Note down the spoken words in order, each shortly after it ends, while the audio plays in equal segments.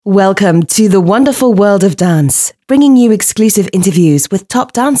Welcome to the wonderful world of dance, bringing you exclusive interviews with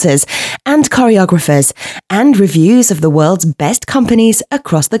top dancers and choreographers and reviews of the world's best companies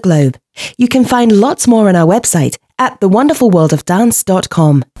across the globe. You can find lots more on our website at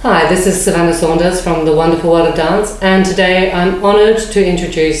thewonderfulworldofdance.com. Hi, this is Savannah Saunders from The Wonderful World of Dance, and today I'm honoured to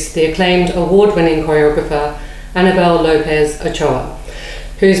introduce the acclaimed award-winning choreographer Anabel Lopez Ochoa,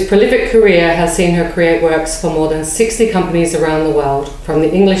 whose prolific career has seen her create works for more than 60 companies around the world, from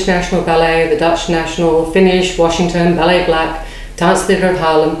the English National Ballet, the Dutch National, Finnish, Washington, Ballet Black, Dance Theatre of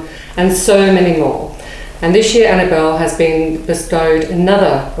Harlem, and so many more. And this year Anabel has been bestowed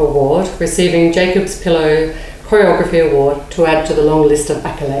another award, receiving Jacob's Pillow Choreography Award to add to the long list of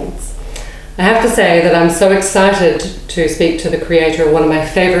accolades. I have to say that I'm so excited to speak to the creator of one of my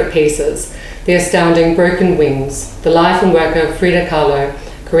favourite pieces, the astounding Broken Wings, the life and work of Frida Kahlo,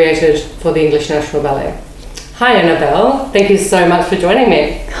 created for the English National Ballet. Hi Anabel, thank you so much for joining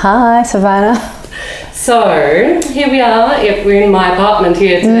me. Hi Savannah. So here we are, we're in my apartment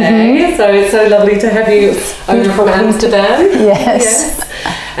here today, so it's so lovely to have you over from Amsterdam. Yes.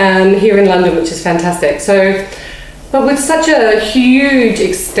 And here in London, which is fantastic. So, but with such a huge,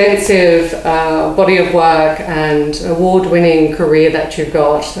 extensive body of work and award-winning career that you've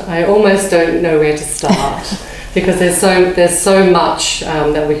got, I almost don't know where to start. Because there's so much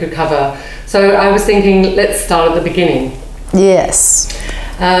that we could cover. So I was thinking, let's start at the beginning. Yes.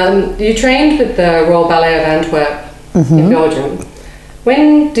 You trained with the Royal Ballet of Antwerp in Belgium.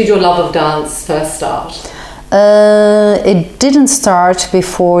 When did your love of dance first start? It didn't start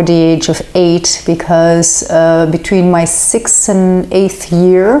before the age of 8 because between my 6th and 8th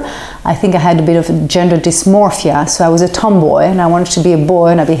year, I think I had a bit of gender dysmorphia. So I was a tomboy and I wanted to be a boy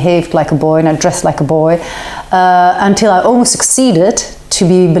and I behaved like a boy and I dressed like a boy until I almost succeeded to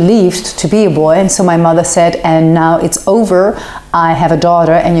be believed to be a boy. And so my mother said, and now it's over, I have a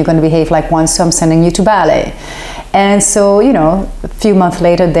daughter and you're going to behave like one, so I'm sending you to ballet. And so, you know, a few months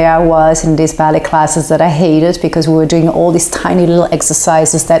later, there I was in these ballet classes that I hated because we were doing all these tiny little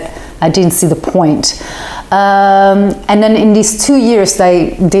exercises that I didn't see the point. And then in these 2 years that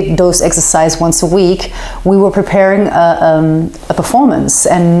I did those exercises once a week, we were preparing a performance.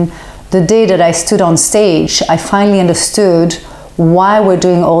 And the day that I stood on stage, I finally understood why we're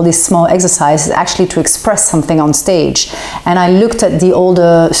doing all these small exercises, actually to express something on stage. And I looked at the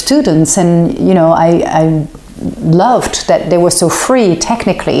older students and, you know, I loved that they were so free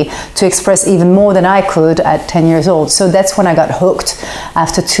technically to express even more than I could at 10 years old. So that's when I got hooked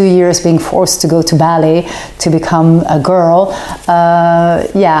after 2 years being forced to go to ballet to become a girl.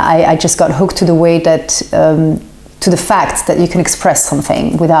 I just got hooked to the way that, to the fact that you can express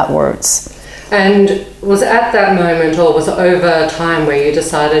something without words. And was it at that moment or was it over time where you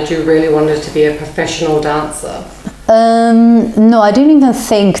decided you really wanted to be a professional dancer? No, I didn't even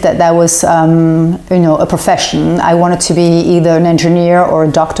think that was, a profession. I wanted to be either an engineer or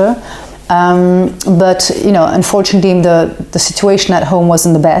a doctor. But, you know, unfortunately, the situation at home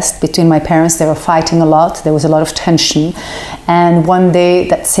wasn't the best between my parents. They were fighting a lot. There was a lot of tension. And one day,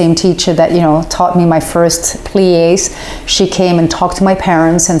 that same teacher that, you know, taught me my first pliés, she came and talked to my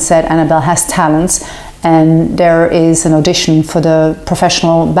parents and said, Anabel has talents. And there is an audition for the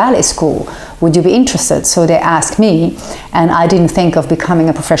professional ballet school. Would you be interested? So they asked me, and I didn't think of becoming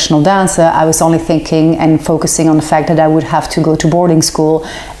a professional dancer. I was only thinking and focusing on the fact that I would have to go to boarding school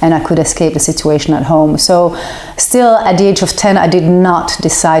and I could escape the situation at home. So still at the age of 10, I did not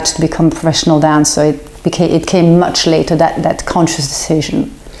decide to become a professional dancer. It came much later, that conscious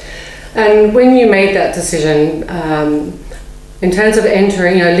decision. And when you made that decision, in terms of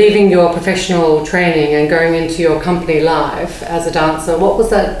entering, you know, leaving your professional training and going into your company life as a dancer, what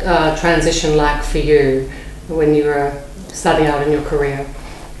was that transition like for you when you were starting out in your career?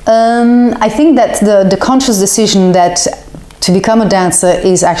 I think that the conscious decision that to become a dancer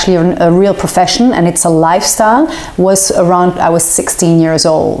is actually a real profession and it's a lifestyle was around, I was 16 years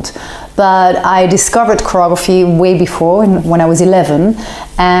old. But I discovered choreography way before, when I was 11,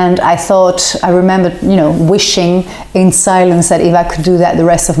 and I remember, you know, wishing in silence that if I could do that the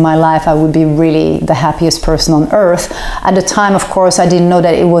rest of my life, I would be really the happiest person on earth. At the time, of course, I didn't know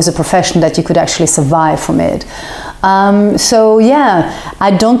that it was a profession that you could actually survive from it.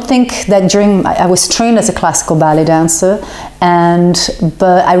 I don't think that I was trained as a classical ballet dancer,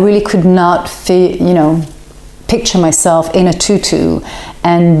 but I really could not picture myself in a tutu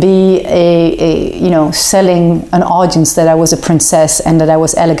and be selling an audience that I was a princess and that I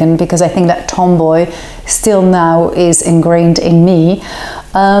was elegant, because I think that tomboy still now is ingrained in me.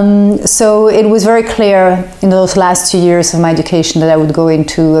 So it was very clear in those last 2 years of my education that I would go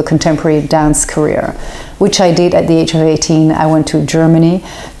into a contemporary dance career, which I did at the age of 18. I went to Germany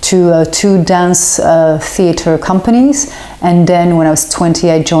to 2 dance theater companies, and then when I was 20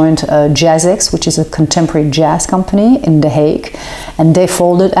 I joined Jazzex, which is a contemporary jazz company in The Hague, and they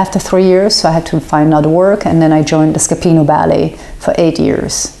folded after 3 years, so I had to find another work, and then I joined the Scapino Ballet for 8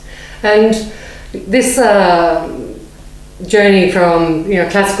 years. And this journey from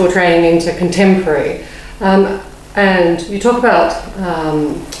classical training into contemporary, and you talk about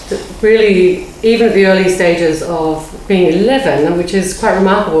really even at the early stages of being 11, which is quite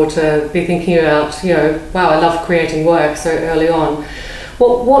remarkable to be thinking about, wow, I love creating work so early on.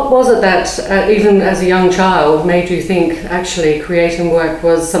 What was it that even as a young child made you think actually creating work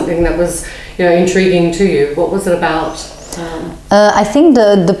was something that was intriguing to you? What was it about? I think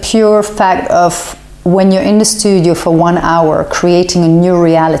the pure fact of when you're in the studio for 1 hour creating a new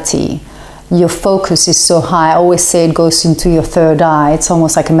reality, your focus is so high. I always say it goes into your third eye. It's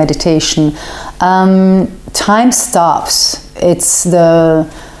almost like a meditation. Time stops. It's the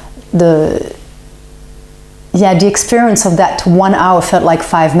experience of that 1 hour felt like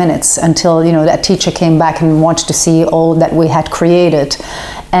 5 minutes until that teacher came back and wanted to see all that we had created.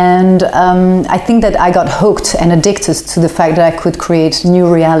 And I think that I got hooked and addicted to the fact that I could create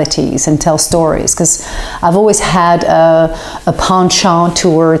new realities and tell stories, because I've always had a penchant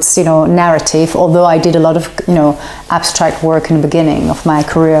towards narrative, although I did a lot of abstract work in the beginning of my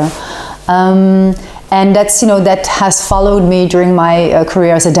career. And that's that has followed me during my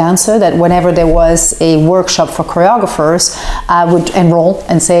career as a dancer, that whenever there was a workshop for choreographers, I would enroll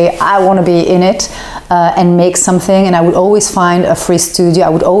and say I want to be in it and make something, and I would always find a free studio. I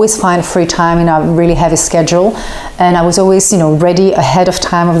would always find a free time in a really heavy schedule, and I was always ready ahead of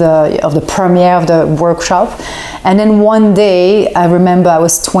time of the premiere of the workshop. And then one day, I remember I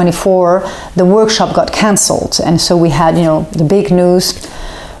was 24, the workshop got cancelled, and so we had the big news.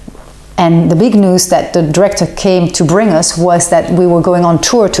 And the big news that the director came to bring us was that we were going on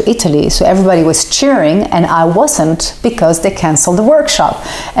tour to Italy. So everybody was cheering, and I wasn't, because they canceled the workshop.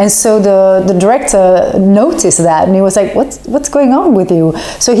 And so the director noticed that, and he was like, what's going on with you?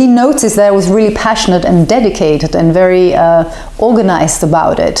 So he noticed that I was really passionate and dedicated and very organized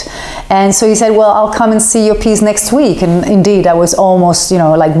about it. And so he said, well, I'll come and see your piece next week. And indeed, I was almost,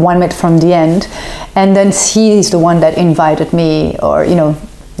 like 1 minute from the end. And then he's the one that invited me, or,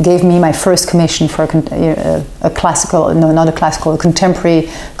 gave me my first commission for a contemporary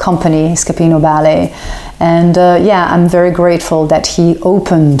company, Scapino Ballet. And I'm very grateful that he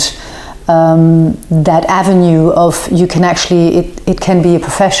opened that avenue of you can actually, it can be a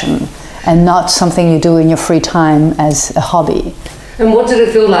profession and not something you do in your free time as a hobby. And what did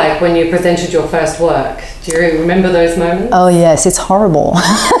it feel like when you presented your first work? Do you remember those moments? Oh yes, it's horrible.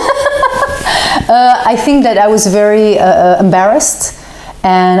 I think that I was very embarrassed,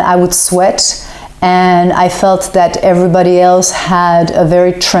 and I would sweat, and I felt that everybody else had a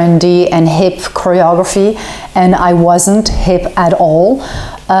very trendy and hip choreography, and I wasn't hip at all.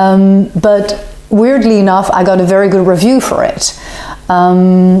 But weirdly enough, I got a very good review for it.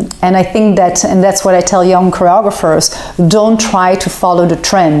 And I think that, and that's what I tell young choreographers, don't try to follow the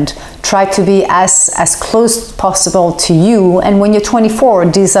trend. Try to be as close as possible to you. And when you're 24,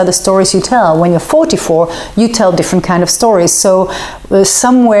 these are the stories you tell. When you're 44, you tell different kind of stories. So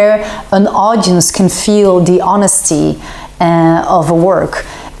somewhere an audience can feel the honesty of a work.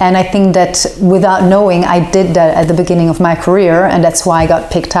 And I think that without knowing, I did that at the beginning of my career, and that's why I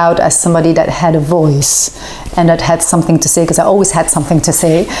got picked out as somebody that had a voice and that had something to say, because I always had something to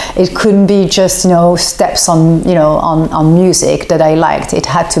say. It couldn't be just, steps on, on music that I liked. It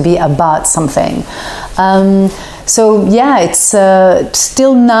had to be about something. So yeah, it's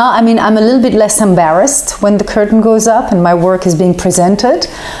still now, I'm a little bit less embarrassed when the curtain goes up and my work is being presented,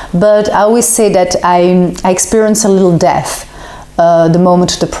 but I always say that I experience a little death the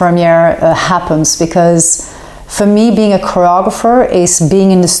moment the premiere happens, because for me, being a choreographer is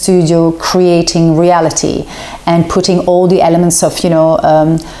being in the studio creating reality and putting all the elements of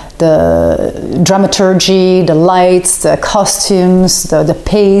the dramaturgy, the lights, the costumes, the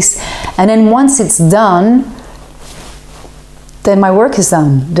pace, and then once it's done, then my work is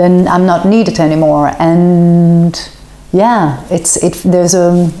done. Then I'm not needed anymore, and yeah, it's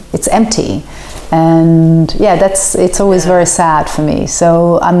empty. And yeah, it's always very sad for me.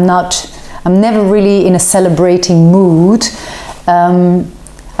 So I'm never really in a celebrating mood.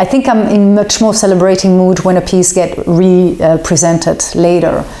 I think I'm in much more celebrating mood when a piece get presented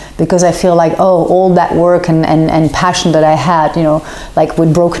later, because I feel like, oh, all that work and passion that I had, you know, like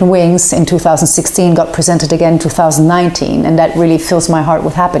with Broken Wings in 2016 got presented again in 2019, and that really fills my heart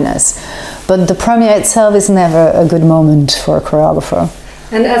with happiness. But the premiere itself is never a good moment for a choreographer.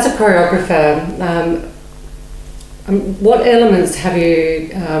 And as a choreographer, what elements have you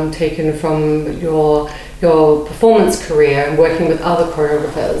taken from your performance career and working with other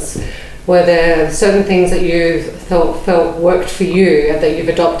choreographers? Were there certain things that you felt worked for you that you've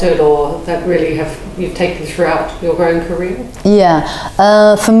adopted, or that really you've taken throughout your own career?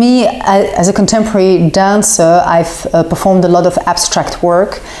 Yeah, for me, as a contemporary dancer, I've performed a lot of abstract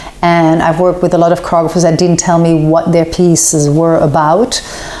work, and I've worked with a lot of choreographers that didn't tell me what their pieces were about,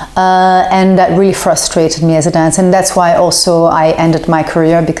 and that really frustrated me as a dancer. And that's why also I ended my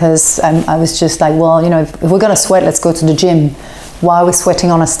career, because I was just like, well, you know, if we're gonna sweat, let's go to the gym. Why are we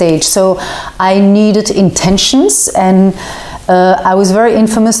sweating on a stage? So I needed intentions, and I was very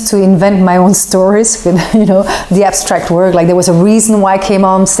infamous to invent my own stories with, you know, the abstract work. Like, there was a reason why I came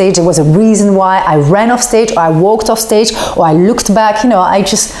on stage, there was a reason why I ran off stage, or I walked off stage, or I looked back. You know, I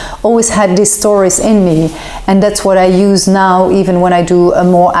just always had these stories in me, and that's what I use now. Even when I do a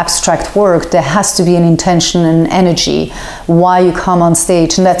more abstract work, there has to be an intention and energy why you come on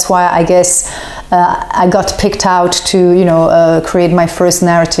stage. And that's why I guess I got picked out to, you know, create my first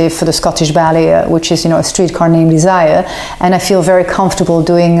narrative for the Scottish Ballet, which is, you know, A Streetcar Named Desire. And I feel very comfortable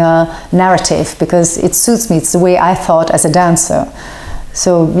doing a narrative because it suits me. It's the way I thought as a dancer.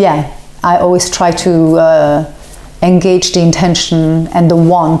 So yeah, I always try to engage the intention and the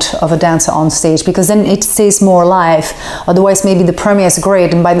want of a dancer on stage, because then it stays more alive. Otherwise, maybe the premiere is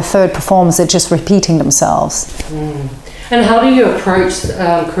great, and by the third performance, they're just repeating themselves. Mm. And how do you approach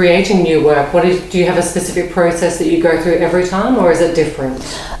creating new work? Do you have a specific process that you go through every time, or is it different?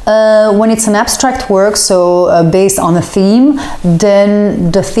 When it's an abstract work, so based on a theme,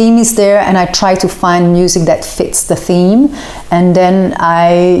 then the theme is there, and I try to find music that fits the theme. And then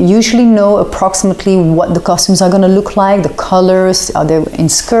I usually know approximately what the costumes are going to look like, the colors, are they in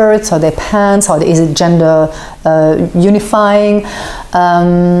skirts, are they pants, is it gender unifying?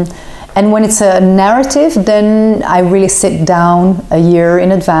 And when it's a narrative, then I really sit down a year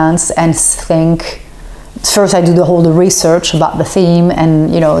in advance and think. First, I do the research about the theme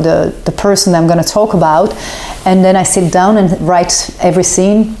and, you know, the person that I'm going to talk about, and then I sit down and write every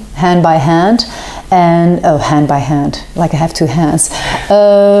scene hand by hand, and hand by hand, like I have two hands,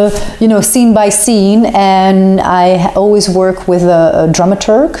 you know, scene by scene. And I always work with a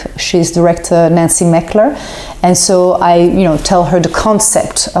dramaturg. She's director Nancy Meckler, and so I, you know, tell her the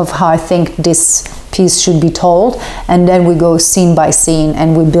concept of how I think this piece should be told, and then we go scene by scene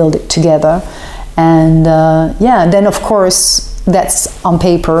and we build it together. And yeah, then of course that's on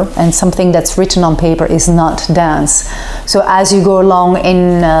paper, and something that's written on paper is not dance. So as you go along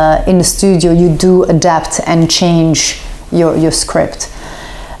in the studio, you do adapt and change your script.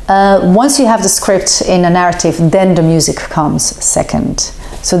 Once you have the script in a narrative, then the music comes second.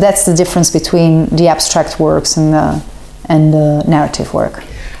 So that's the difference between the abstract works and the narrative work.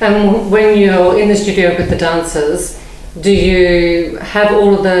 And when you're in the studio with the dancers, do you have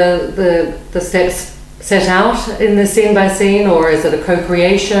all of the steps set out in the scene by scene, or is it a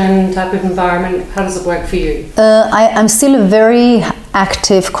co-creation type of environment? How does it work for you? I'm still a very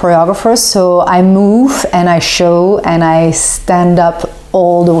active choreographer, so I move and I show and I stand up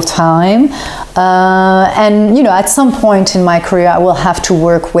all the time. And, you know, at some point in my career, I will have to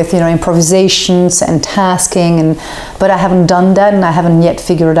work with, you know, improvisations and tasking, but I haven't done that, and I haven't yet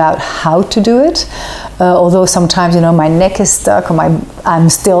figured out how to do it. Although sometimes, you know, my neck is stuck, or I'm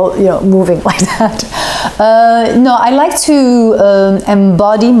still, you know, moving like that. No, I like to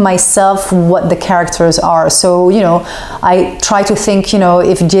embody myself what the characters are. So, you know, I try to think, you know,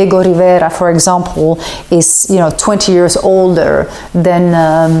 if Diego Rivera, for example, is, you know, 20 years older than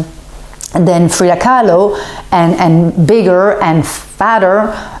Frida Kahlo, and bigger and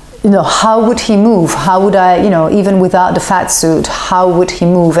fatter, you know, how would he move? How would I, you know, even without the fat suit, how would he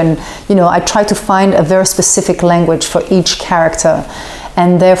move? And, you know, I try to find a very specific language for each character.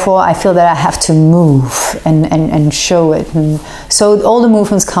 And therefore, I feel that I have to move and show it. And so all the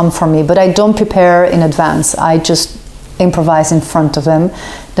movements come from me, but I don't prepare in advance. I just improvise in front of them.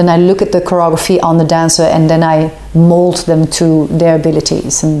 Then I look at the choreography on the dancer, and then I mold them to their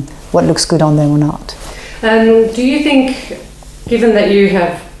abilities and what looks good on them or not. Do you think, given that you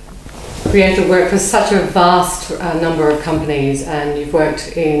have created work for such a vast number of companies, and you've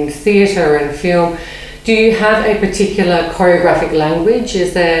worked in theatre and film, do you have a particular choreographic language?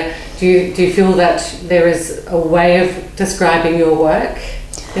 Do you feel that there is a way of describing your work?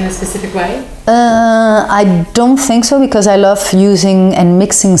 in a specific way? I don't think so, because I love using and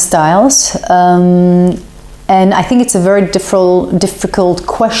mixing styles. And I think it's a very difficult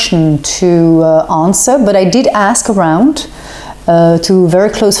question to answer, but I did ask around to very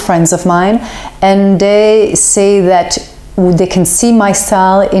close friends of mine, and they say that they can see my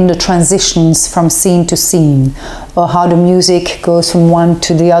style in the transitions from scene to scene, or how the music goes from one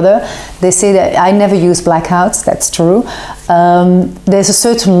to the other. They say that I never use blackouts, that's true. There's a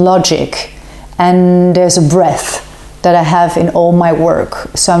certain logic and there's a breadth that I have in all my work.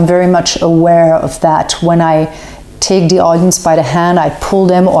 So I'm very much aware of that. When I take the audience by the hand, I pull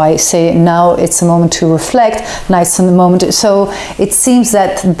them, or I say, now it's a moment to reflect, now it's a moment to... So it seems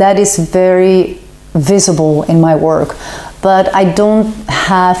that that is very visible in my work. But I don't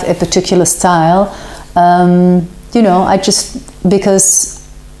have a particular style. You know, I just... because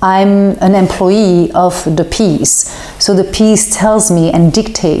I'm an employee of the piece. So the piece tells me and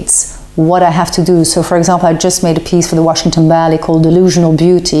dictates what I have to do. So for example, I just made a piece for the Washington Ballet called Delusional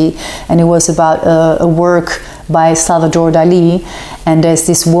Beauty, and it was about a work by Salvador Dali, and there's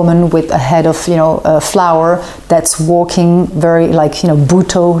this woman with a head of, you know, a flower that's walking very, like, you know,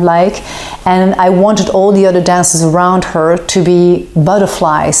 Buto-like, and I wanted all the other dancers around her to be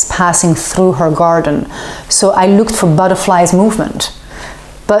butterflies passing through her garden. So I looked for butterflies movement.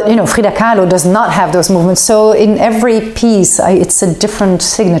 But, you know, Frida Kahlo does not have those movements. So in every piece, it's a different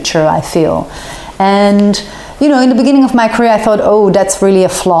signature, I feel. And, you know, in the beginning of my career, I thought, oh, that's really a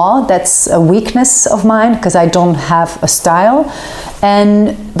flaw. That's a weakness of mine, because I don't have a style.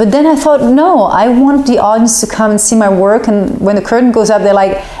 But then I thought, no, I want the audience to come and see my work. And when the curtain goes up, they're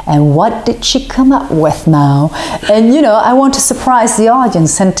like, and what did she come up with now? And, you know, I want to surprise the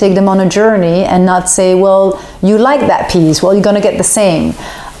audience and take them on a journey, and not say, well, you like that piece, well, you're going to get the same.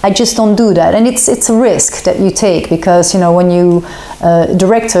 I just don't do that. And it's a risk that you take, because, you know, when you,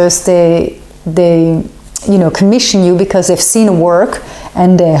 directors, they you know, commission you because they've seen a work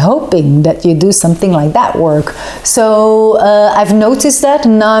and they're hoping that you do something like that work. So I've noticed that,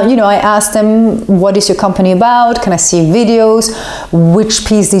 and now, you know, I asked them, what is your company about? Can I see videos? Which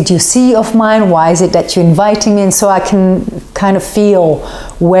piece did you see of mine? Why is it that you're inviting me? And so I can kind of feel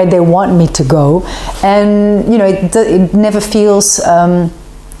where they want me to go. And, you know, it never feels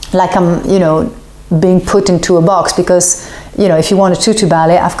like I'm, you know, being put into a box, because, you know, if you want a tutu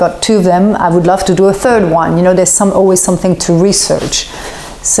ballet, I've got 2 of them. I would love to do a 3rd one. You know, there's always something to research.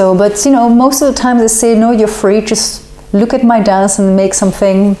 So, but, you know, most of the time they say, no, you're free. Just look at my dance and make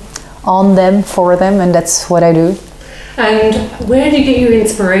something on them, for them, and that's what I do. And where do you get your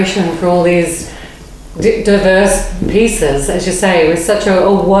inspiration for all these diverse pieces, as you say, with such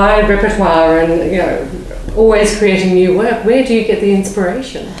a wide repertoire, and, you know, always creating new work? Where do you get the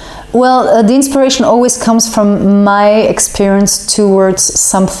inspiration? Well, the inspiration always comes from my experience towards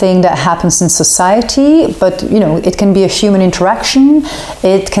something that happens in society, but, you know, it can be a human interaction,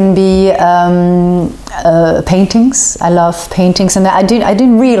 it can be paintings. I love paintings, and I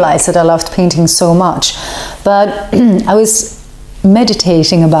didn't realize that I loved painting so much, but I was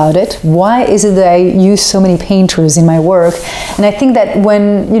meditating about it. Why is it that I use so many painters in my work? And I think that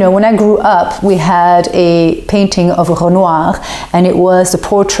when I grew up, we had a painting of Renoir, and it was the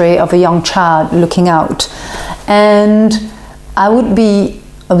portrait of a young child looking out. And I would be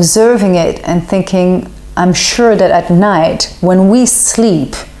observing it and thinking, I'm sure that at night, when we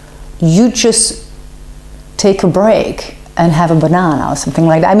sleep, you just take a break and have a banana or something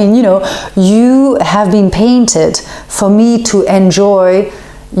like that. I mean, you know, you have been painted for me to enjoy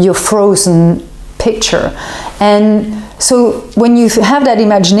your frozen picture. And so when you have that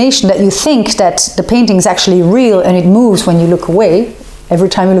imagination, that you think that the painting is actually real and it moves when you look away, every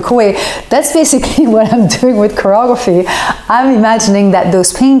time you look away, that's basically what I'm doing with choreography. I'm imagining that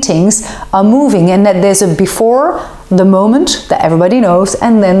those paintings are moving, and that there's a before, the moment that everybody knows,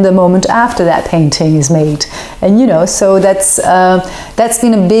 and then the moment after that painting is made. And, you know, so that's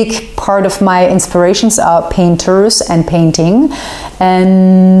been a big part of my inspirations, are painters and painting.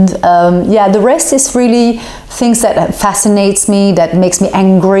 And yeah, the rest is really things that fascinates me, that makes me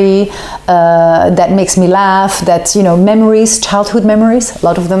angry, that makes me laugh, that, you know, memories, childhood memories, a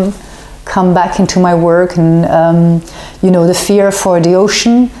lot of them come back into my work. And you know, the fear for the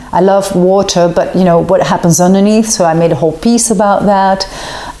ocean. I love water, but, you know, what happens underneath, so I made a whole piece about that.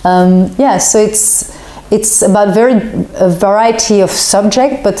 Yeah, so it's about a variety of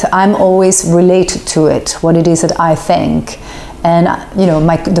subject, but I'm always related to it, what it is that I think, and, you know,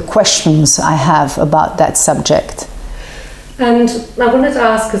 the questions I have about that subject. And I wanted to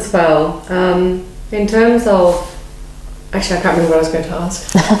ask as well, in terms of Actually, I can't remember what I was going to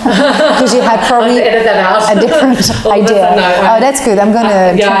ask. Because you had probably edit that out. a different idea. Oh, that's good. I'm going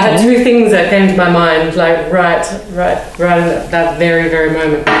to... Yeah, I had two things that came to my mind, like right in that very, very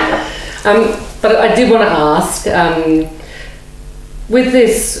moment. But I did want to ask, with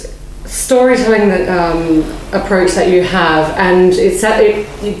this storytelling approach that you have, and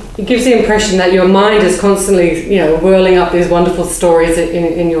it gives the impression that your mind is constantly, whirling up these wonderful stories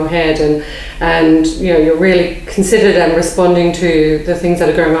in your head, and you're really considered and responding to the things that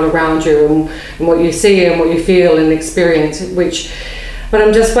are going on around you, and what you see and what you feel and experience. But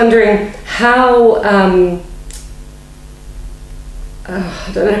I'm just wondering how.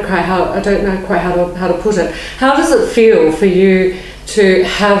 I don't know quite how to put it. How does it feel for you to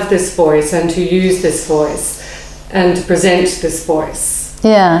have this voice and to use this voice and to present this voice?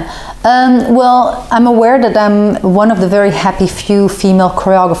 Yeah, well, I'm aware that I'm one of the very happy few female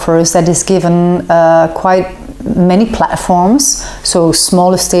choreographers that is given quite many platforms, so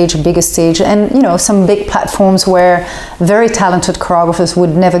smaller stage, bigger stage, and some big platforms where very talented choreographers would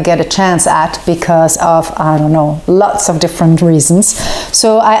never get a chance at because of, I don't know, lots of different reasons.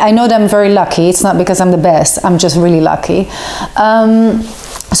 So I know that I'm very lucky. It's not because I'm the best, I'm just really lucky.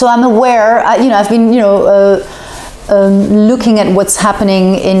 So I'm aware, I've been, looking at what's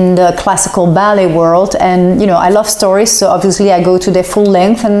happening in the classical ballet world, and I love stories, so obviously I go to their full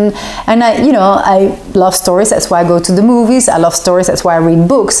length, and I love stories, that's why I go to the movies. I love stories, that's why I read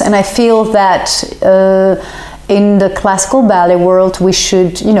books, and I feel that in the classical ballet world we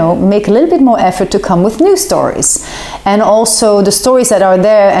should make a little bit more effort to come with new stories, and also the stories that are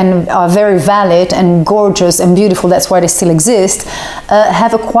there and are very valid and gorgeous and beautiful, that's why they still exist,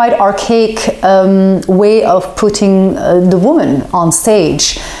 have a quite archaic way of putting the woman on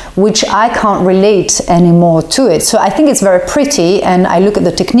stage, which I can't relate anymore to it. So I think it's very pretty, and I look at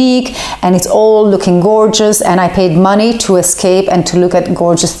the technique and it's all looking gorgeous, and I paid money to escape and to look at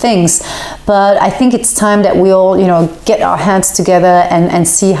gorgeous things. But I think it's time that we all get our hands together and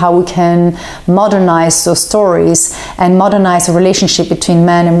see how we can modernize those stories and modernize the relationship between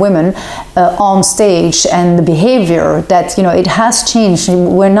men and women on stage, and the behavior that it has changed.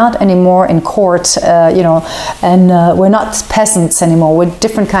 We're not anymore in court, and we're not peasants anymore. We're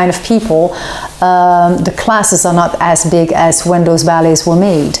different kind of people. The classes are not as big as when those ballets were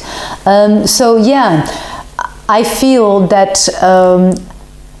made. So yeah, I feel that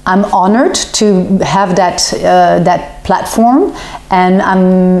I'm honored to have that platform, and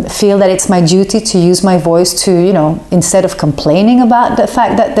I feel that it's my duty to use my voice to, instead of complaining about the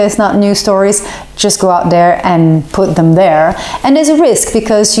fact that there's not new stories, just go out there and put them there. And there's a risk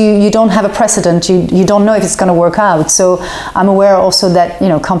because you don't have a precedent, you don't know if it's going to work out. So I'm aware also that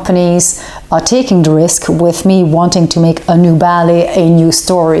companies are taking the risk with me wanting to make a new ballet, a new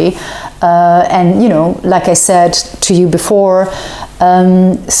story. And like I said to you before,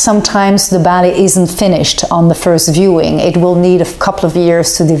 sometimes the ballet isn't finished on the first viewing. It will need a couple of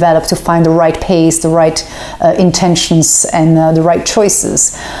years to develop, to find the right pace, the right intentions, and the right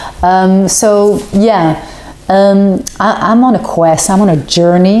choices. So yeah, I'm on a quest, I'm on a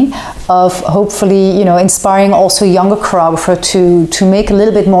journey of hopefully, inspiring also younger choreographer to make a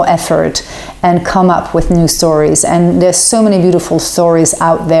little bit more effort and come up with new stories. And there's so many beautiful stories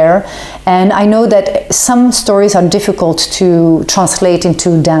out there. And I know that some stories are difficult to translate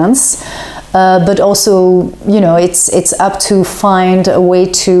into dance, but also, it's up to find a way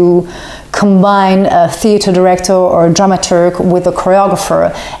to combine a theater director or a dramaturg with a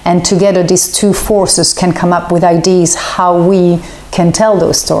choreographer, and together these two forces can come up with ideas how we can tell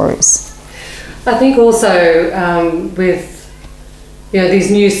those stories. I think also with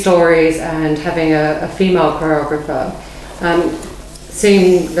these new stories and having a female choreographer,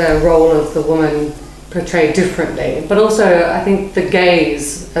 seeing the role of the woman portrayed differently, but also I think the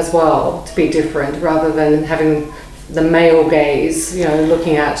gaze as well to be different, rather than having the male gaze,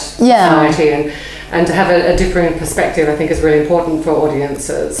 looking at society, and to have a different perspective, I think is really important for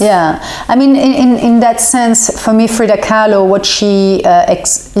audiences. Yeah, I mean, in that sense, for me, Frida Kahlo, what she,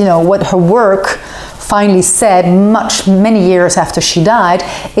 what her work finally said many years after she died,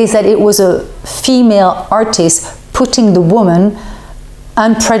 is that it was a female artist putting the woman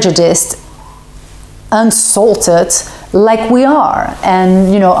unprejudiced, unsalted, like we are,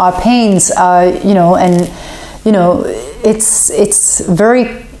 and our pains are, it's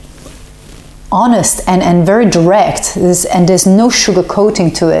very honest and very direct, and there's no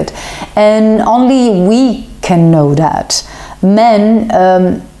sugarcoating to it, and only we can know that. Men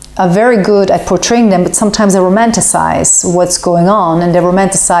are very good at portraying them, but sometimes they romanticize what's going on, and they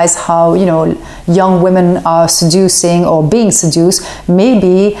romanticize how young women are seducing or being seduced.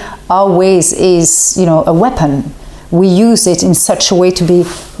 Maybe our ways is a weapon. we use it in such a way to be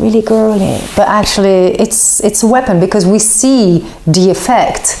really girly, but actually it's a weapon, because we see the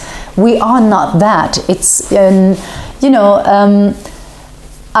effect. We are not that.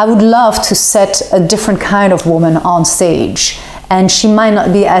 I would love to set a different kind of woman on stage, and she might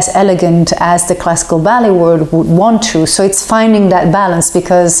not be as elegant as the classical ballet world would want to. So it's finding that balance,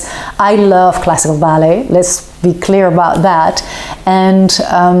 because I love classical ballet. Let's be clear about that. And,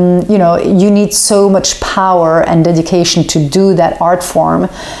 you need so much power and dedication to do that art form.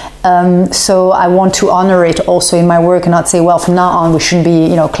 So I want to honor it also in my work, and not say, well, from now on we shouldn't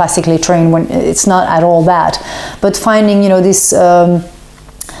be, classically trained, when it's not at all that. But finding, this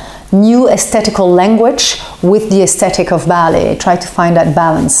new aesthetical language with the aesthetic of ballet. Try to find that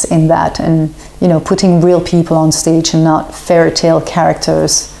balance in that, and putting real people on stage and not fairy tale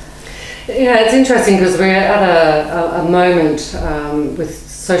characters. Yeah, it's interesting, because we're at a moment with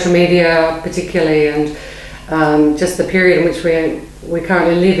social media particularly, and just the period in which we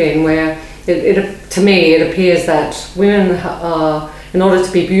currently live in, where to me it appears that women are, in order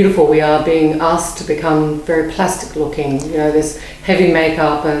to be beautiful, we are being asked to become very plastic looking, this heavy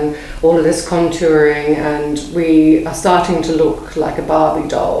makeup and all of this contouring, and we are starting to look like a Barbie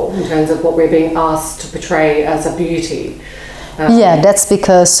doll in terms of what we're being asked to portray as a beauty. Yeah, that's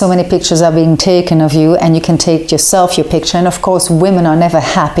because so many pictures are being taken of you, and you can take yourself your picture, and of course women are never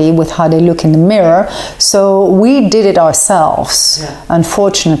happy with how they look in the mirror, so we did it ourselves,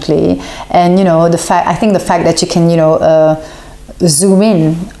 unfortunately. And I think the fact that you can zoom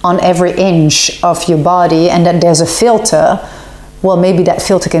in on every inch of your body, and that there's a filter, well, maybe that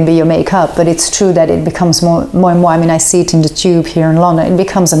filter can be your makeup, but it's true that it becomes more and more. I mean, I see it in the Tube here in London. It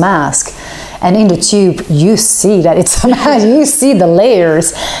becomes a mask, and in the Tube you see that it's a mask. You see the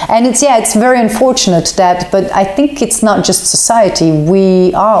layers, and it's very unfortunate that, but I think it's not just society.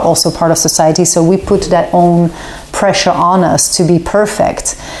 We are also part of society, so we put that own pressure on us to be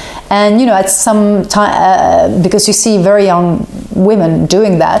perfect. And at some time, because you see very young women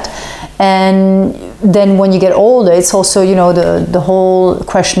doing that, and then when you get older, it's also the whole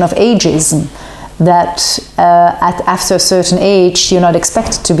question of ageism, that after a certain age you're not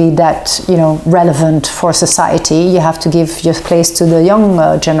expected to be that relevant for society. You have to give your place to the young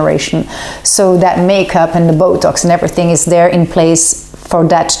generation. So that makeup and the Botox and everything is there in place for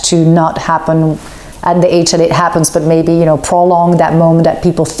that to not happen at the age that it happens, but maybe prolong that moment that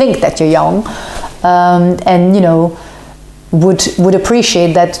people think that you're young, and would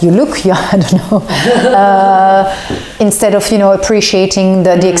appreciate that you look young. I don't know, instead of appreciating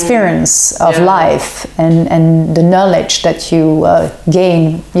the experience of life and the knowledge that you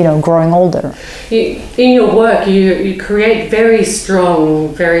gain growing older. In your work, you create very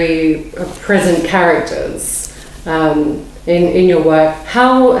strong, very present characters in your work.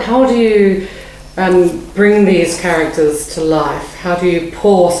 How do you bring these characters to life? How do you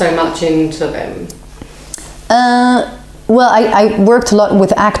pour so much into them? Well, I worked a lot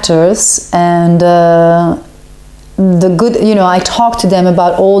with actors, and I talked to them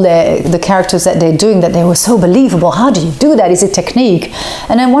about all the characters that they're doing, that they were so believable. How do you do that? Is it technique?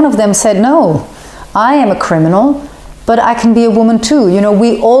 And then one of them said, no, I am a criminal, but I can be a woman too.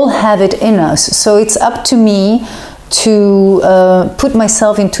 We all have it in us. So it's up to me to put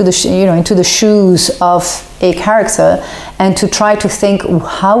myself into the shoes of a character, and to try to think,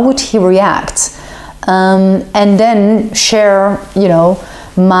 how would he react? And then share,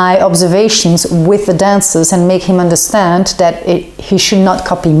 my observations with the dancers, and make him understand that he should not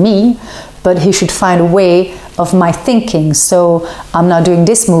copy me, but he should find a way of my thinking. So I'm now doing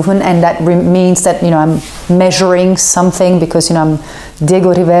this movement, and that means that I'm measuring something, because I'm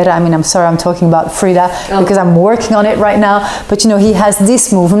Diego Rivera. I mean, I'm sorry, I'm talking about Frida because I'm working on it right now. But he has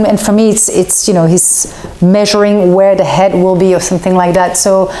this movement, and for me, it's he's measuring where the head will be or something like that.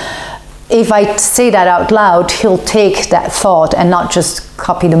 So if I say that out loud, he'll take that thought and not just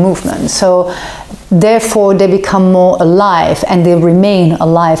copy the movement. So therefore they become more alive, and they remain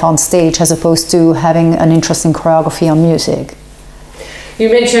alive on stage, as opposed to having an interesting choreography on music. You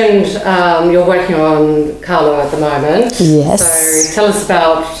mentioned you're working on Carlo at the moment. Yes. So tell us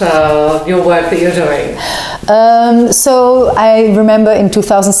about your work that you're doing. So I remember in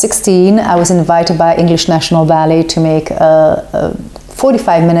 2016 I was invited by English National Ballet to make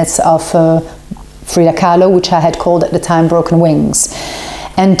 45 minutes of Frida Kahlo, which I had called at the time Broken Wings.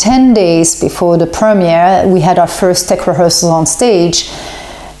 And 10 days before the premiere, we had our first tech rehearsals on stage.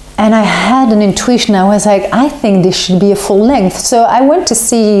 And I had an intuition. I was like, I think this should be a full length. So I went to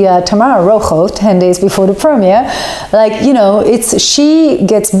see Tamara Rojo 10 days before the premiere. She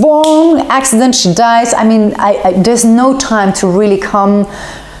gets born, accident, she dies. I mean, there's no time to really come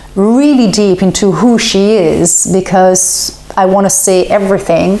really deep into who she is, because I want to say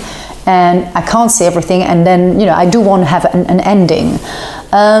everything, and I can't say everything, and then, you know, I do want to have an ending.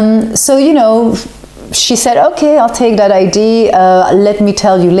 So, you know, she said, okay, I'll take that idea, let me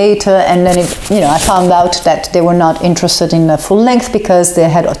tell you later. And then, I found out that they were not interested in a full length because they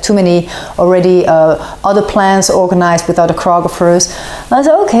had too many already other plans organized with other choreographers. I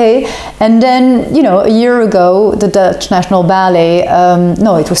said, okay. And then, a year ago, the Dutch National Ballet,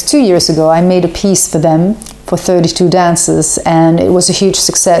 no, it was 2 years ago, I made a piece for them for 32 dances, and it was a huge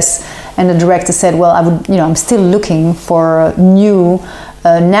success. And the director said, well, I'm still looking for a new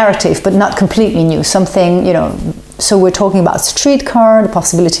narrative, but not completely new, something, so we're talking about Streetcar, the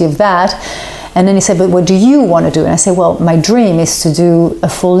possibility of that. And then he said, but what do you want to do? And I said, well, my dream is to do a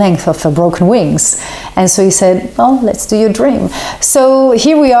full length of Broken Wings. And so he said, well, let's do your dream. So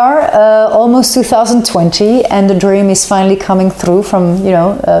here we are, almost 2020, and the dream is finally coming through from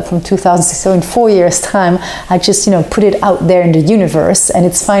 2006. So in 4 years' time, I just, put it out there in the universe, and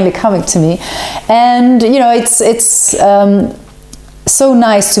it's finally coming to me. And, it's so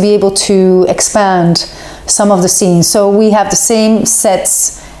nice to be able to expand some of the scenes. So we have the same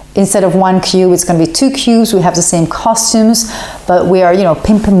sets. Instead of one cube, it's going to be 2 cubes. We have the same costumes, but we are,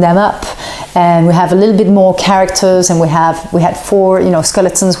 pimping them up, and we have a little bit more characters. And we had 4,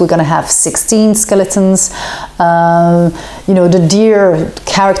 skeletons. We're going to have 16 skeletons. The deer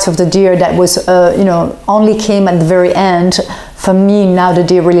character of the deer that was, only came at the very end. For me, now the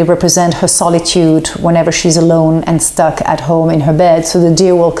deer really represent her solitude whenever she's alone and stuck at home in her bed. So the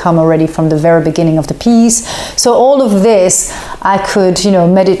deer will come already from the very beginning of the piece. So all of this, I could,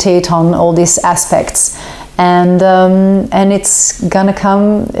 meditate on all these aspects. And it's gonna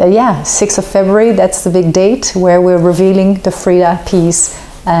come, 6th of February, that's the big date where we're revealing the Frida piece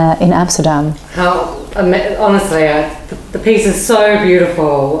in Amsterdam. Honestly, the piece is so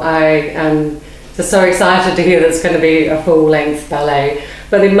beautiful. I am just so excited to hear that it's going to be a full-length ballet.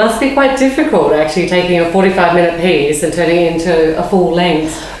 But it must be quite difficult, actually, taking a 45-minute piece and turning it into a full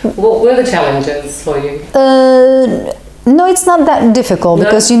length. What were the challenges for you? No, it's not that difficult,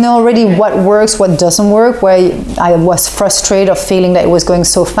 because you know already what works, what doesn't work, where I was frustrated of feeling that it was going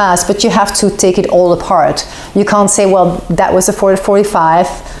so fast, but you have to take it all apart. You can't say, well, that was a 45,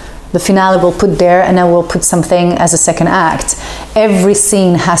 the finale we'll put there, and then we'll put something as a second act. Every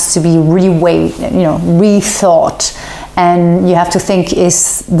scene has to be reweighed, rethought, and you have to think,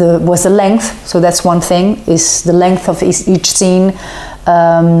 was the length, so that's one thing, is the length of each scene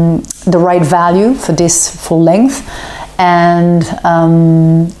the right value for this full length, and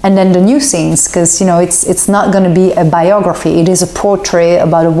then the new scenes, because it's not going to be a biography, it is a portrait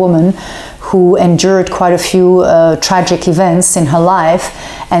about a woman who endured quite a few tragic events in her life,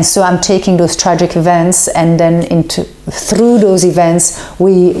 and so I'm taking those tragic events, and then through those events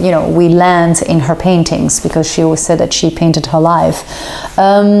we land in her paintings, because she always said that she painted her life.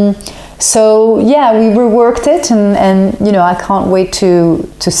 So yeah, we reworked it, and I can't wait to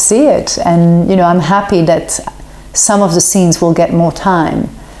see it, and I'm happy that some of the scenes will get more time.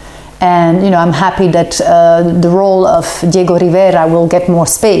 And I'm happy that the role of Diego Rivera will get more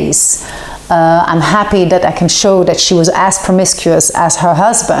space. I'm happy that I can show that she was as promiscuous as her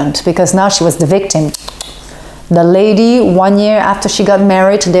husband, because now she was the victim. The lady, 1 year after she got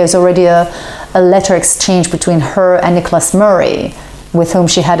married, there's already a letter exchange between her and Nicholas Murray, with whom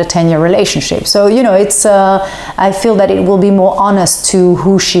she had a 10-year relationship. So, it's, I feel that it will be more honest to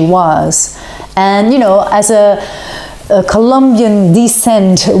who she was. And, as a Colombian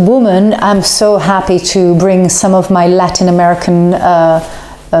descent woman, I'm so happy to bring some of my Latin American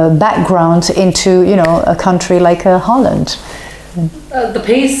background into a country like Holland. The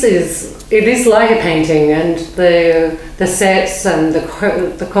piece it is like a painting, and the sets and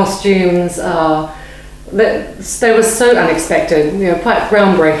the costumes are they were so unexpected, quite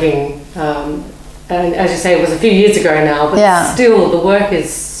groundbreaking. And as you say, it was a few years ago now, but still the work is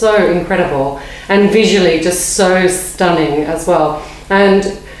so incredible and visually just so stunning as well.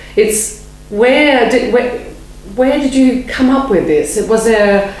 And it's where did you come up with this? It's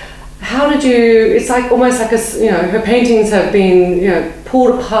like almost like her paintings have been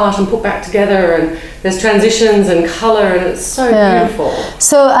pulled apart and put back together, and there's transitions and color, and it's so beautiful.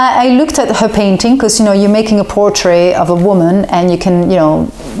 So I looked at her painting, because you're making a portrait of a woman, and you can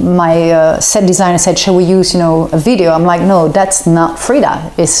my set designer said, shall we use a video? I'm like, no, that's not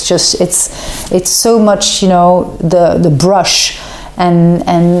Frida. It's just it's so much the brush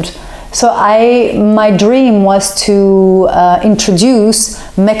and so my dream was to introduce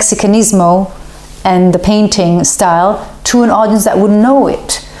Mexicanismo and the painting style to an audience that would know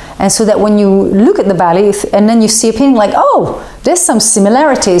it. And so that when you look at the ballet and then you see a painting like, oh, there's some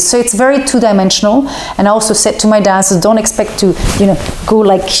similarities. So it's very two-dimensional. And I also said to my dancers, don't expect to, go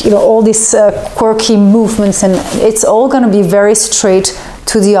like, all these quirky movements, and it's all going to be very straight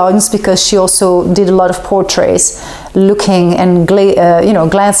to the audience, because she also did a lot of portraits, looking and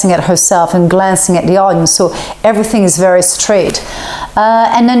glancing at herself and glancing at the audience. So everything is very straight.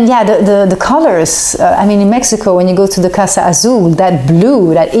 And then the colors. In Mexico, when you go to the Casa Azul, that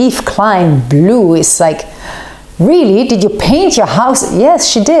blue, that Yves Klein blue, is like, really? Did you paint your house? Yes,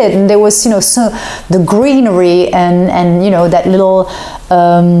 she did. And there was, so the greenery and that little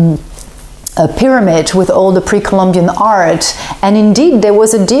a pyramid with all the pre-Columbian art, and indeed there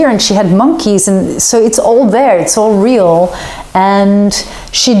was a deer and she had monkeys, and so it's all there, it's all real. And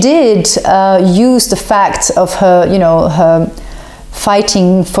she did use the fact of her, her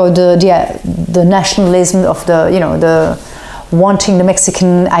fighting for the nationalism of the wanting the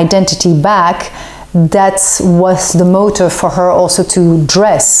Mexican identity back. That was the motive for her also to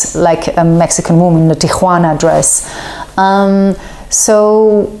dress like a Mexican woman, the Tijuana dress.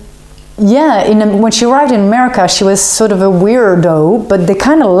 When she arrived in America, she was sort of a weirdo, but they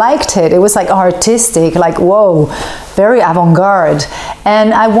kind of liked it. It was like artistic, like, whoa, very avant-garde.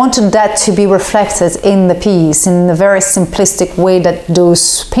 And I wanted that to be reflected in the piece in a very simplistic way, that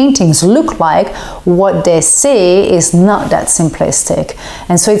those paintings look like what they say is not that simplistic.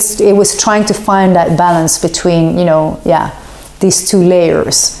 And so it was trying to find that balance between, these two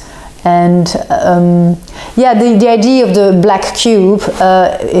layers. And the idea of the black cube,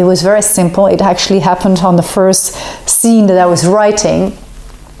 it was very simple. It actually happened on the first scene that I was writing.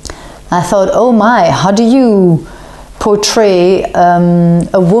 I thought, oh my, how do you portray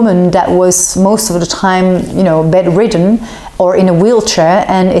a woman that was most of the time, bedridden or in a wheelchair,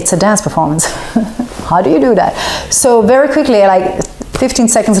 and it's a dance performance? How do you do that? So very quickly, like 15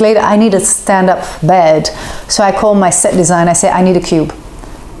 seconds later, I need a stand-up bed. So I called my set designer. I said, I need a cube.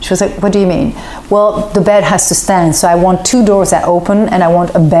 She was like, what do you mean? Well, the bed has to stand, so I want 2 doors that open, and I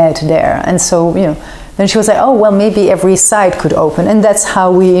want a bed there. And so, then she was like, oh, well, maybe every side could open. And that's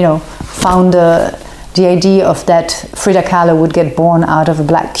how we, found the idea of that Frida Kahlo would get born out of a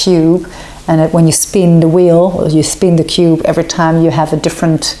black cube, and that when you spin the wheel, or you spin the cube, every time you have a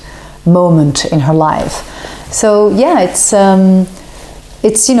different moment in her life. So,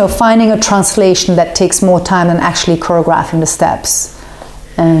 it's finding a translation that takes more time than actually choreographing the steps.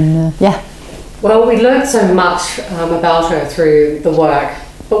 And Well, we learned so much about her through the work,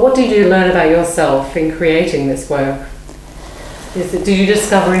 but what did you learn about yourself in creating this work? Did you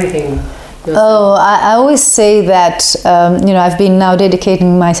discover anything yourself? Oh, I always say that I've been now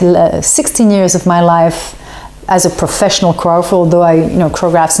dedicating my 16 years of my life as a professional choreographer, although I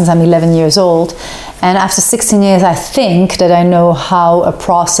choreograph since I'm 11 years old. And after 16 years, I think that I know how a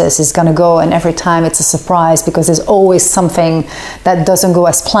process is going to go, and every time it's a surprise, because there's always something that doesn't go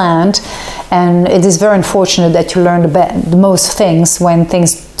as planned. And it is very unfortunate that you learn the most things when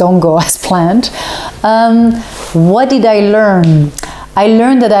things don't go as planned. What did I learn? I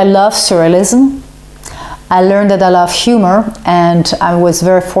learned that I love surrealism. I learned that I love humor, and I was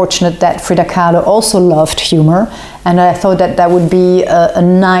very fortunate that Frida Kahlo also loved humor, and I thought that would be a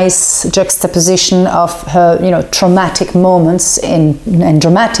nice juxtaposition of her, traumatic moments and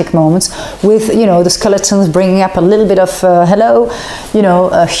dramatic moments, with, the skeletons bringing up a little bit of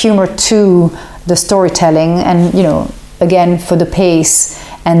humor to the storytelling, and again, for the pace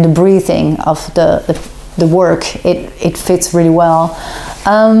and the breathing of the work, it fits really well.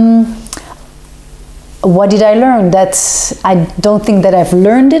 What did I learn? I don't think that I've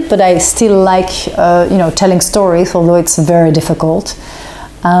learned it, but I still like, telling stories, although it's very difficult.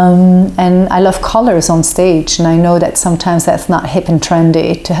 And I love colors on stage, and I know that sometimes that's not hip and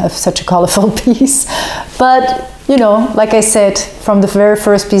trendy to have such a colorful piece. But, like I said, from the very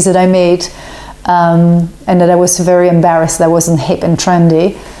first piece that I made, and that I was very embarrassed that wasn't hip and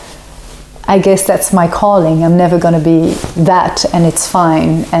trendy, I guess that's my calling. I'm never going to be that, and it's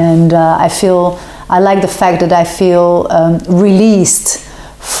fine. And I like the fact that I feel released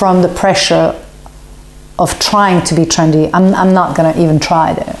from the pressure of trying to be trendy. I'm not going to even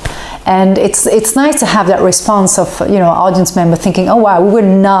try there. And it's nice to have that response of, audience member thinking, oh wow, we were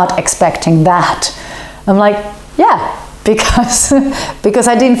not expecting that. I'm like, yeah, because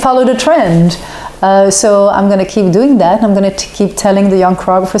I didn't follow the trend. So I'm going to keep doing that. I'm going to keep telling the young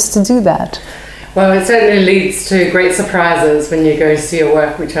choreographers to do that. Well, it certainly leads to great surprises when you go see your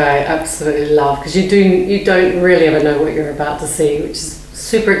work, which I absolutely love, because you don't really ever know what you're about to see, which is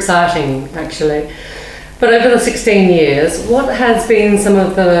super exciting, actually. But over the 16 years, what has been some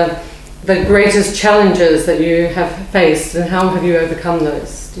of the the greatest challenges that you have faced, and how have you overcome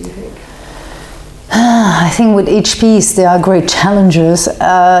those, do you think? I think with each piece there are great challenges.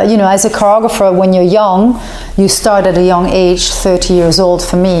 As a choreographer, when you're young, you start at a young age, 30 years old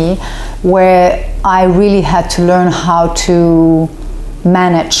for me, where I really had to learn how to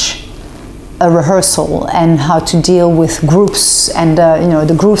manage a rehearsal and how to deal with groups and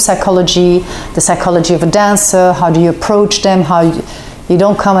the group psychology, the psychology of a dancer. How do you approach them? You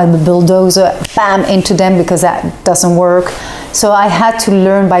don't come at the bulldozer, bam, into them, because that doesn't work. So I had to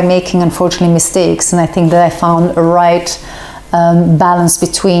learn by making, unfortunately, mistakes, and I think that I found a right balance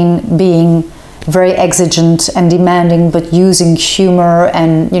between being very exigent and demanding, but using humor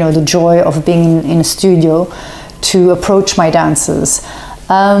and the joy of being in a studio to approach my dancers.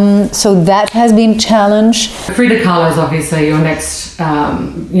 So that has been a challenge. Frida Kahlo is obviously your next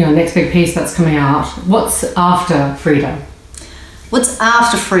big piece that's coming out. What's after Frida? What's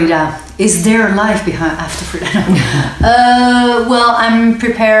after Frida? Is there a life after Frida? Well, I'm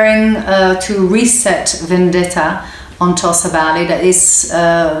preparing to reset Vendetta on Tulsa Ballet. That is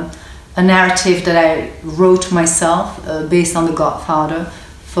a narrative that I wrote myself based on The Godfather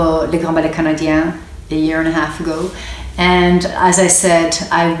for Les Grands Ballets Canadiens a year and a half ago. And as I said,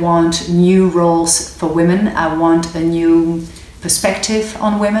 I want new roles for women. I want a new perspective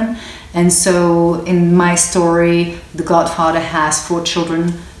on women. And so in my story, the Godfather has 4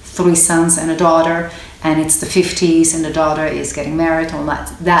 children, 3 sons and a daughter, and it's the 50s and the daughter is getting married, all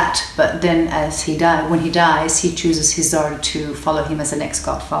that. But then when he dies, he chooses his daughter to follow him as the next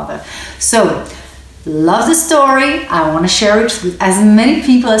Godfather. So, love the story. I want to share it with as many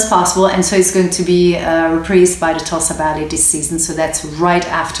people as possible, and so it's going to be reprised by the Tulsa Ballet this season. So that's right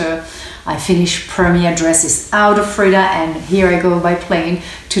after I finish Premiere Dresses out of Frida, and here I go by plane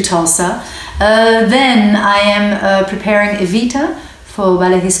to Tulsa. Then I am preparing Evita for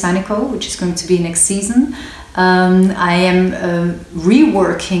Ballet Hispanico, which is going to be next season. I am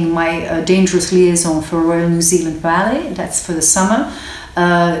reworking my Dangerous Liaison for Royal New Zealand Ballet. That's for the summer.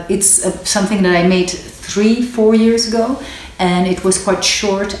 It's something that I made 3-4 years ago, and it was quite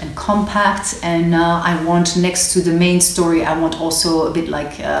short and compact, and I want, next to the main story, I want also a bit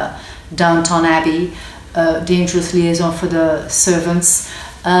like Downton Abbey, Dangerous Liaison for the servants.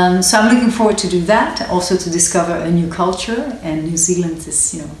 So I'm looking forward to do that, also to discover a new culture, and New Zealand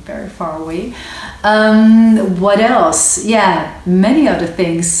is, very far away. What else? Yeah, many other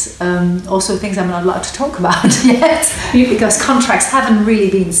things. Also things I'm not allowed to talk about yet because contracts haven't really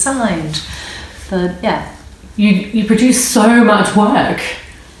been signed. But yeah. You produce so much work.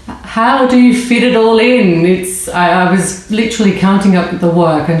 How do you fit it all in? I was literally counting up the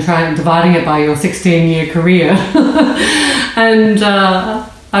work and dividing it by your 16-year career, and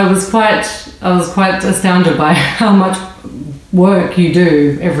I was quite astounded by how much work you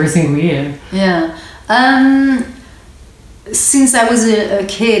do every single year. Yeah. Since I was a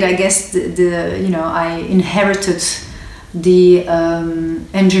kid, I guess I inherited the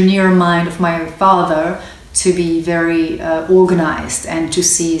engineer mind of my father to be very organized and to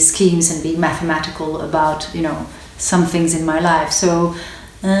see schemes and be mathematical about some things in my life. So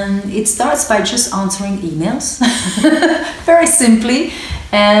it starts by just answering emails very simply,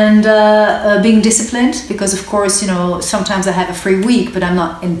 and being disciplined, because of course sometimes I have a free week, but I'm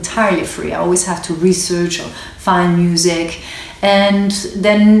not entirely free. I always have to research or find music. And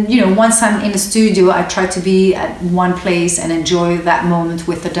then once I'm in the studio, I try to be at one place and enjoy that moment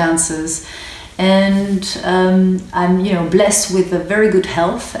with the dancers. And I'm blessed with a very good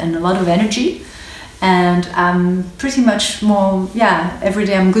health and a lot of energy, and I'm pretty much every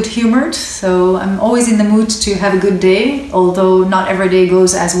day I'm good humored, so I'm always in the mood to have a good day, although not every day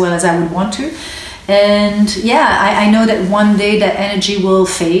goes as well as I would want to. And I know that one day that energy will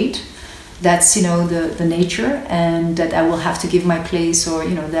fade. That's the nature, and that I will have to give my place, or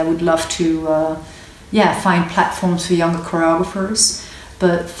that I would love to find platforms for younger choreographers.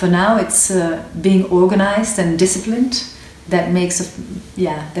 But for now, it's being organized and disciplined that makes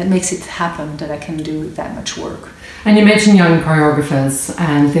it happen, that I can do that much work. And you mentioned young choreographers,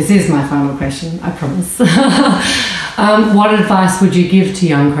 and this is my final question, I promise. What advice would you give to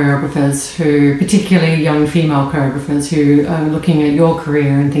young choreographers, particularly young female choreographers, who are looking at your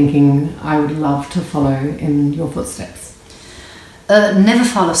career and thinking, I would love to follow in your footsteps? Never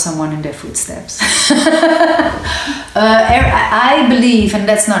follow someone in their footsteps. I believe, and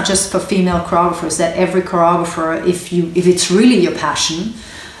that's not just for female choreographers, that every choreographer, if it's really your passion,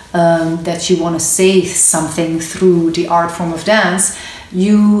 that you want to say something through the art form of dance,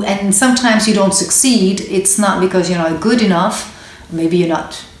 and sometimes you don't succeed, it's not because you're not good enough, maybe you're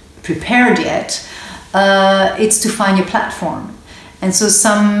not prepared yet, it's to find your platform. And so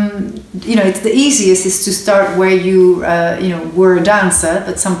it's the easiest is to start where you were a dancer,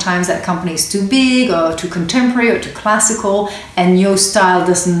 but sometimes that company is too big or too contemporary or too classical, and your style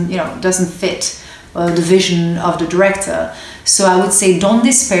doesn't fit the vision of the director. So I would say don't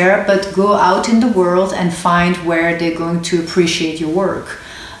despair, but go out in the world and find where they're going to appreciate your work.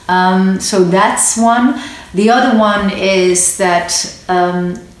 So that's one. The other one is that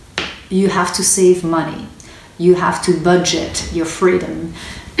you have to save money. You have to budget your freedom.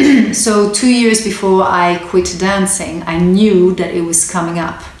 So 2 years before I quit dancing, I knew that it was coming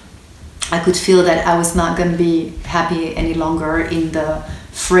up. I could feel that I was not going to be happy any longer in the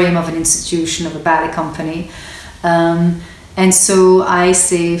frame of an institution, of a ballet company. And so I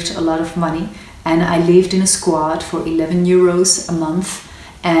saved a lot of money, and I lived in a squad for 11 euros a month,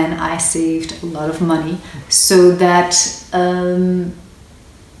 and I saved a lot of money so that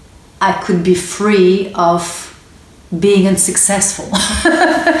I could be free of being unsuccessful.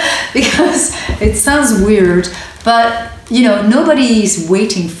 Because it sounds weird, but nobody is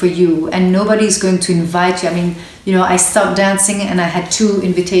waiting for you, and nobody is going to invite you. I mean, I stopped dancing and I had 2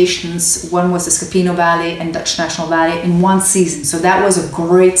 invitations. One was the Scapino Ballet and Dutch National Ballet in one season. So that was a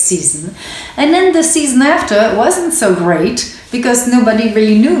great season. And then the season after wasn't so great because nobody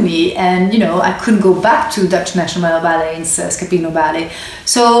really knew me, and I couldn't go back to Dutch National Ballet and Scapino Ballet.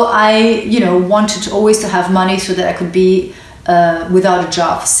 So I wanted always to have money so that I could be without a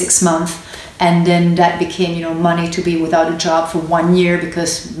job for 6 months. And then that became, money to be without a job for 1 year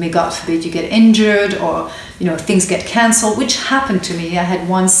because, may God forbid, you get injured or, things get cancelled, which happened to me. I had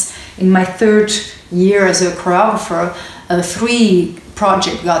once, in my 3rd year as a choreographer, 3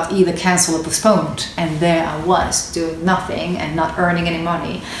 projects got either cancelled or postponed. And there I was, doing nothing and not earning any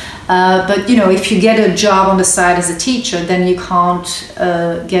money. But, if you get a job on the side as a teacher, then you can't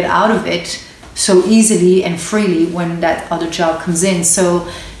get out of it so easily and freely when that other job comes in. So,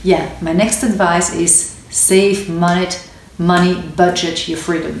 yeah, my next advice is save money, budget your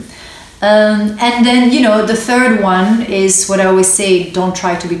freedom. And then, the third one is what I always say, don't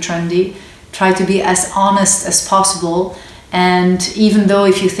try to be trendy. Try to be as honest as possible. And even though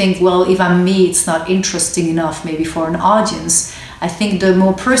if you think, well, if I'm me, it's not interesting enough maybe for an audience, I think the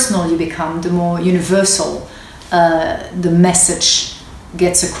more personal you become, the more universal the message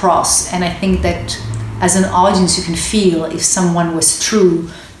gets across. And I think that as an audience, you can feel if someone was true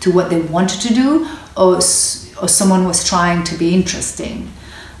to what they wanted to do, or someone was trying to be interesting.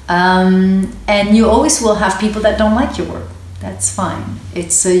 And you always will have people that don't like your work. That's fine.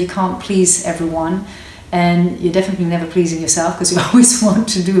 It's you can't please everyone, and you're definitely never pleasing yourself because you always want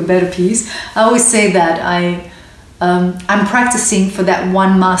to do a better piece. I always say that I'm practicing for that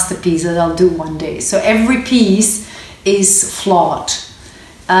one masterpiece that I'll do one day. So every piece is flawed,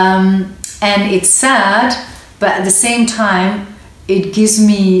 and it's sad, but at the same time, it gives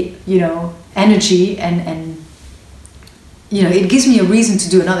me, energy and it gives me a reason to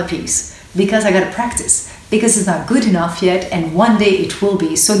do another piece because I got to practice, because it's not good enough yet, and one day it will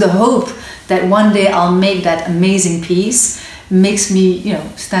be. So the hope that one day I'll make that amazing piece makes me,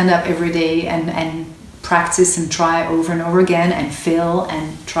 stand up every day and practice and try over and over again and fail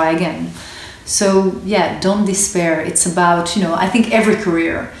and try again. So yeah, don't despair. It's about, I think every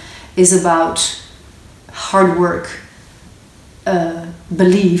career is about hard work,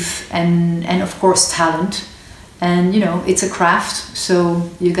 belief, and of course talent. And it's a craft, so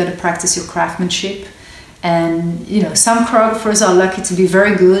you got to practice your craftsmanship. And some choreographers are lucky to be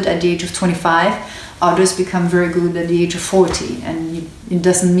very good at the age of 25, others become very good at the age of 40, and it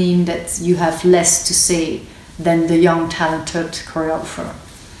doesn't mean that you have less to say than the young talented choreographer.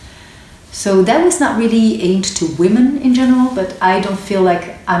 So that was not really aimed to women in general, but I don't feel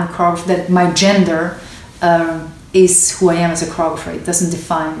like I'm a choreographer, that my gender is who I am as a choreographer. It doesn't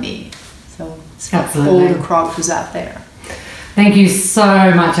define me. So it's for all the choreographers out there. Thank you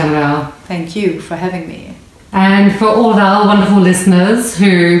so much, Annabelle. Thank you for having me. And for all of our wonderful listeners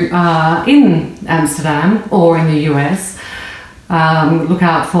who are in Amsterdam or in the US, look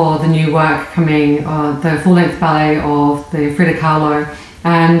out for the new work coming, the full-length ballet of the Frida Kahlo,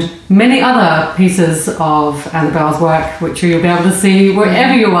 and many other pieces of Annabelle's work, which you'll be able to see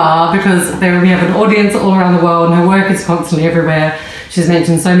wherever you are, because we have an audience all around the world, and her work is constantly everywhere. She's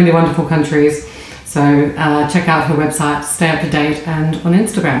mentioned so many wonderful countries. So check out her website, stay up to date, and on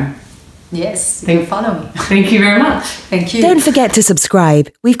Instagram. Yes, follow me. Thank you very much. Thank you. Don't forget to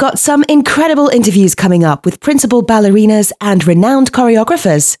subscribe. We've got some incredible interviews coming up with principal ballerinas and renowned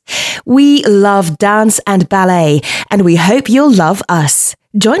choreographers. We love dance and ballet, and we hope you'll love us.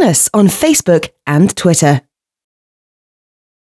 Join us on Facebook and Twitter.